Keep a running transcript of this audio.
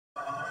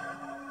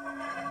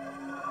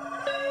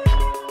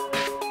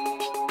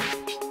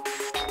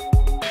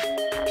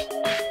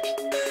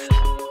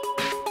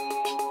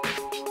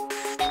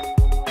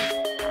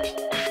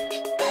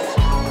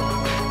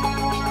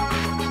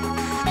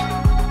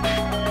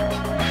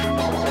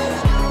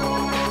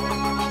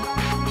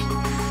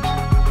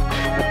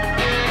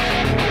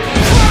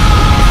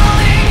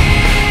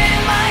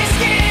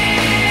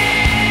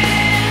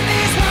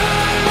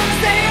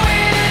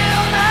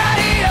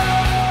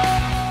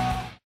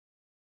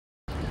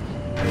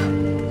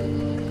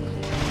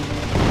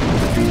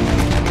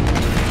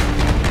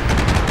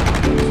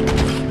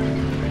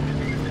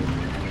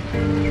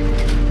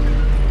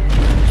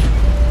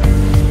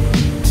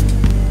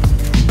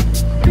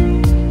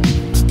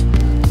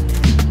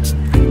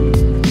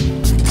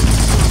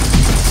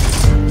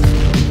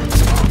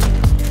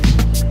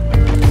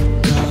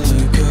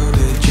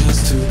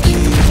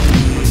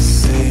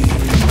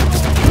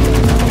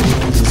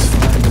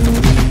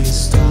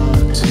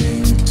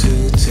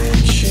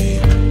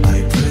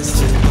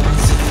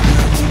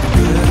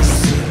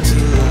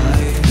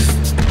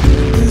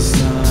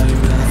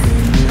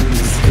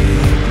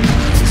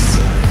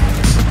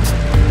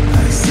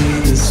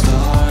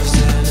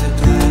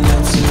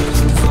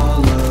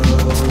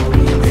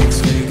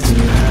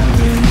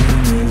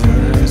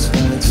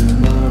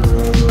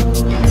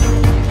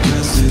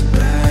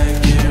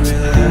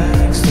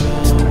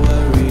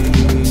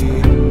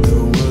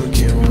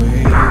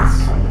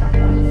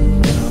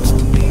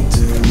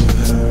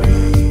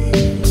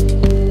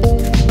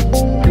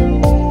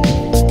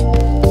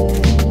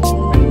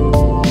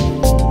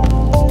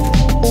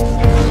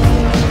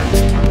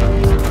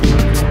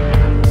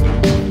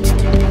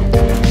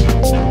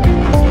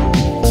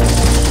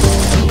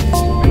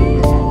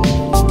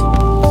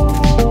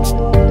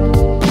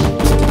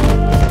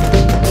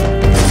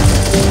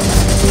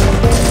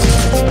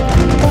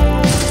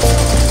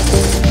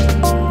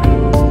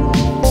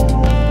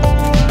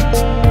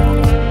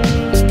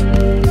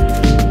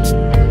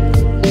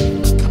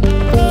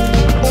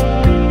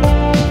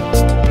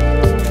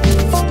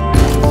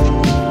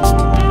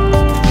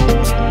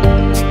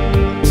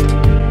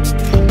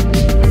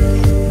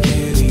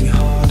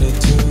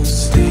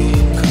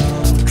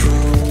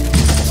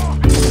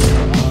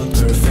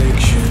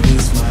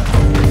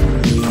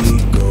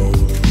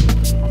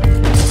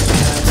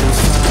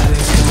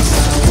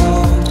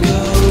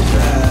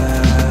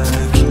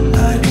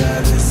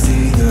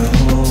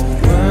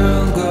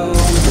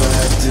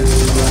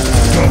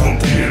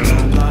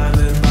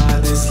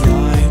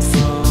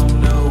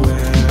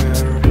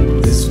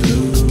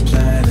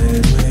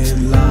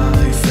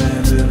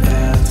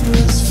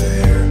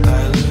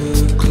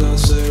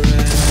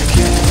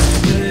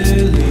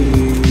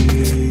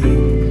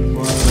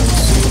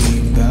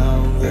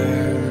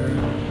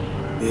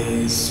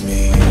face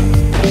me.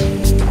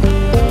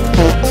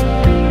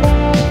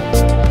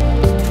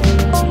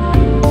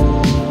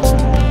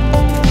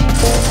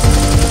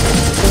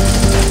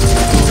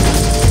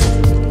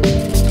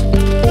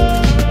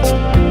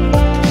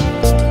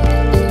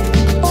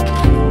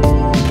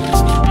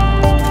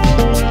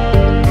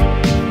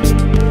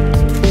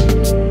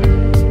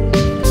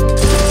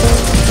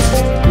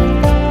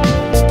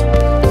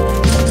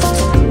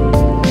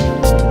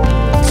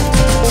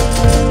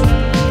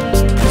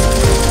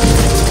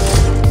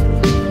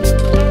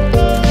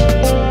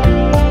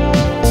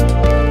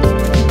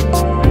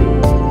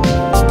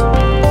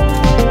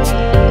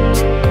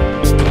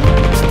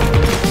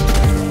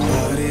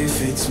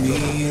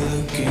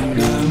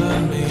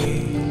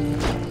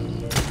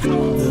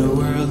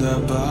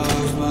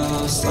 Above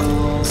must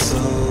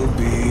also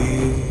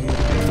be.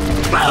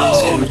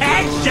 Boom!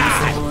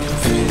 Headshot!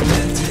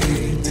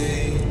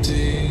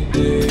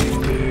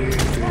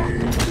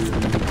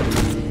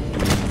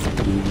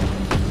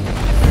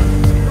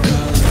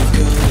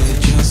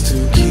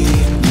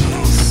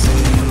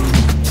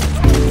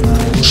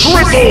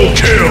 Triple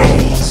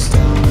kill!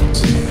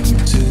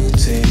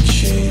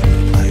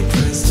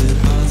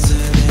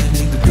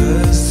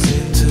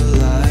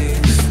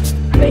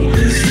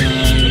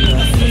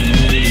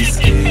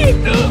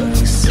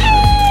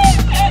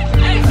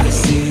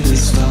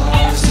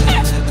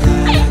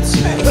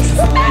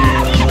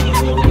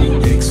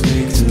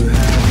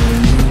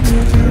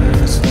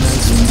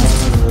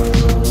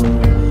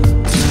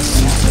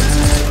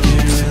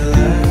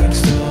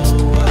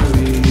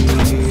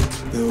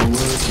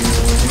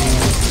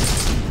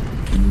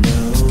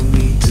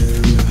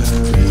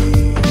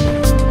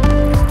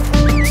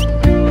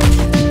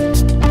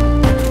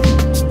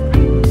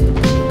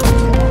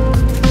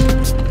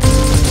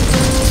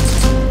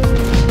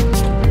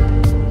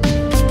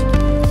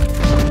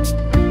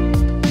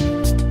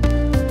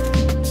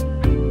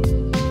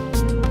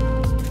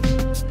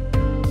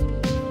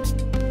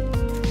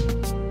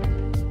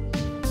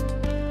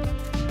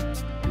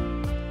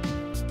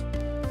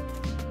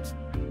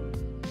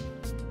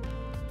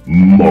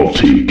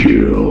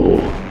 Multi-kill.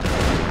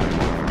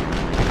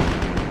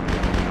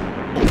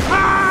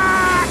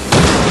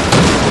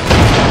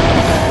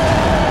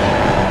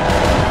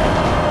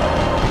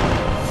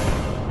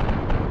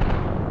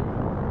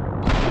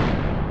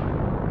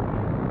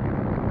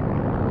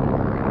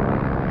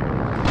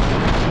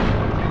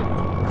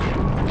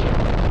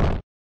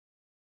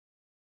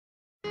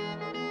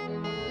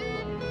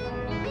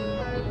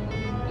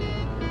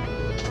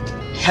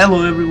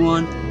 Hello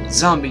everyone,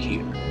 Zombie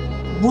here.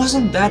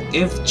 Wasn't that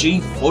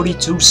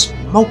FG42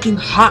 smoking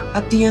hot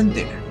at the end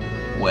there?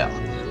 Well,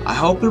 I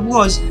hope it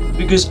was,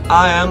 because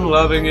I am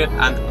loving it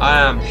and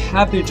I am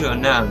happy to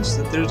announce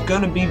that there's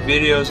gonna be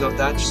videos of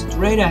that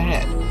straight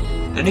ahead.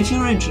 And if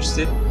you're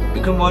interested,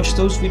 you can watch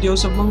those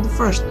videos among the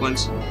first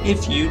ones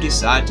if you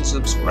decide to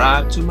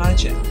subscribe to my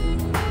channel.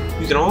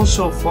 You can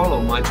also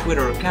follow my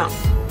Twitter account,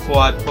 for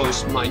I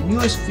post my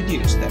newest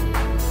videos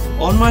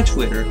there. On my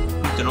Twitter,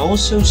 you can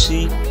also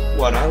see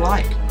what I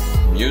like,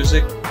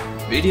 music,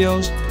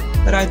 videos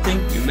that I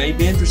think you may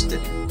be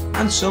interested in,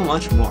 and so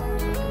much more.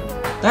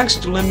 Thanks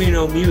to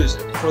LEMMiNO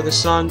Music for the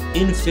song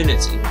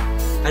Infinity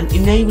and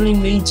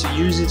enabling me to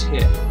use it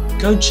here.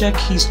 Go check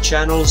his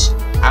channels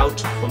out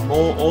for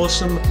more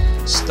awesome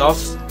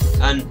stuff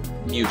and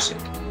music.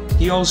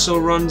 He also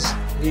runs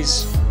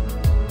his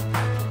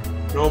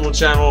normal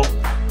channel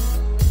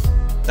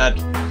that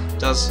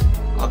does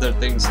other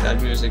things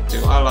that music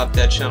do. I love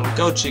that channel,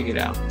 go check it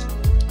out.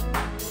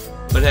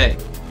 But hey,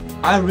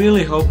 I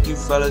really hope you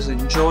fellas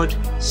enjoyed.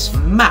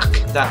 Smack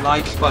that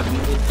like button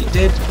if you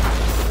did.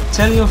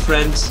 Tell your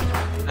friends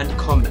and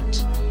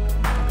comment.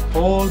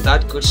 All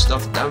that good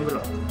stuff down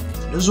below.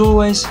 And as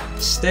always,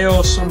 stay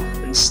awesome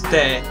and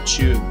stay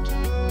tuned.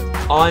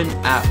 I'm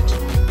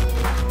out.